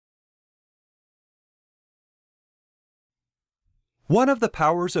One of the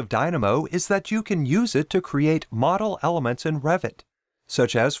powers of Dynamo is that you can use it to create model elements in Revit,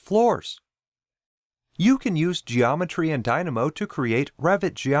 such as floors. You can use geometry in Dynamo to create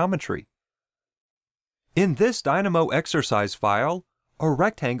Revit geometry. In this Dynamo exercise file, a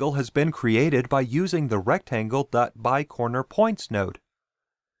rectangle has been created by using the rectangle.byCornerPoints node.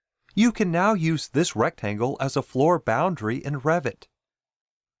 You can now use this rectangle as a floor boundary in Revit.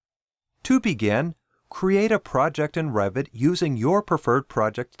 To begin, create a project in Revit using your preferred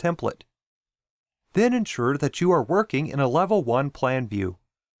project template. Then ensure that you are working in a Level 1 plan view.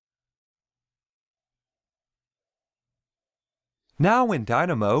 Now in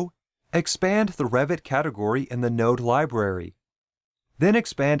Dynamo, expand the Revit category in the node library. Then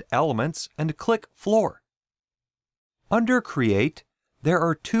expand Elements and click Floor. Under Create, there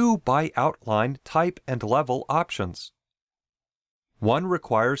are two by Outline Type and Level options. One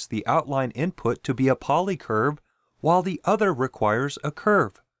requires the outline input to be a polycurve, while the other requires a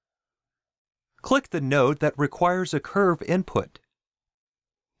curve. Click the node that requires a curve input.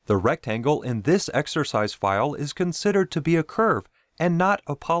 The rectangle in this exercise file is considered to be a curve and not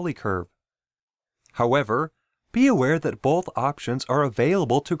a polycurve. However, be aware that both options are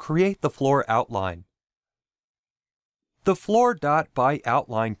available to create the floor outline. The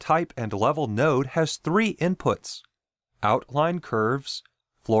Floor.byOutline Type and Level node has three inputs: outline curves,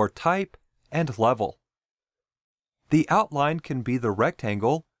 floor type, and level. The outline can be the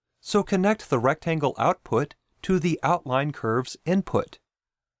rectangle, so connect the rectangle output to the outline curves input.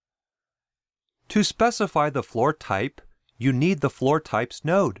 To specify the floor type, you need the Floor Types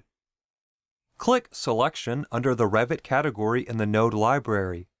node. Click Selection under the Revit category in the node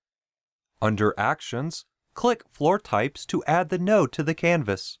library. Under Actions, click Floor Types to add the node to the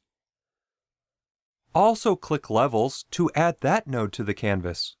canvas. Also click Levels to add that node to the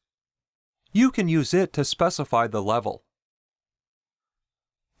canvas. You can use it to specify the level.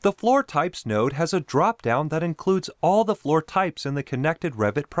 The Floor Types node has a drop-down that includes all the floor types in the connected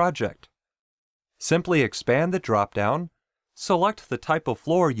Revit project. Simply expand the drop-down, select the type of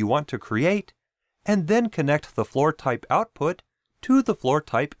floor you want to create, and then connect the floor type output to the floor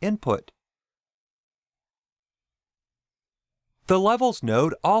type input. The Levels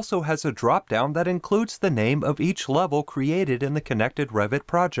node also has a drop-down that includes the name of each level created in the connected Revit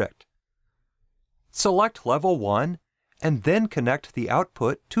project. Select Level 1 and then connect the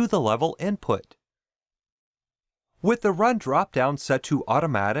output to the level input. With the Run drop-down set to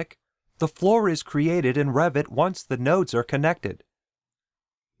Automatic, the floor is created in Revit once the nodes are connected.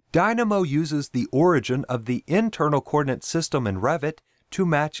 Dynamo uses the origin of the internal coordinate system in Revit to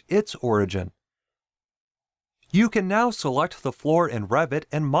match its origin. You can now select the floor in Revit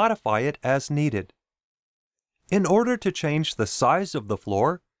and modify it as needed. In order to change the size of the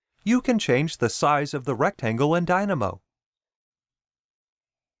floor, you can change the size of the rectangle in Dynamo.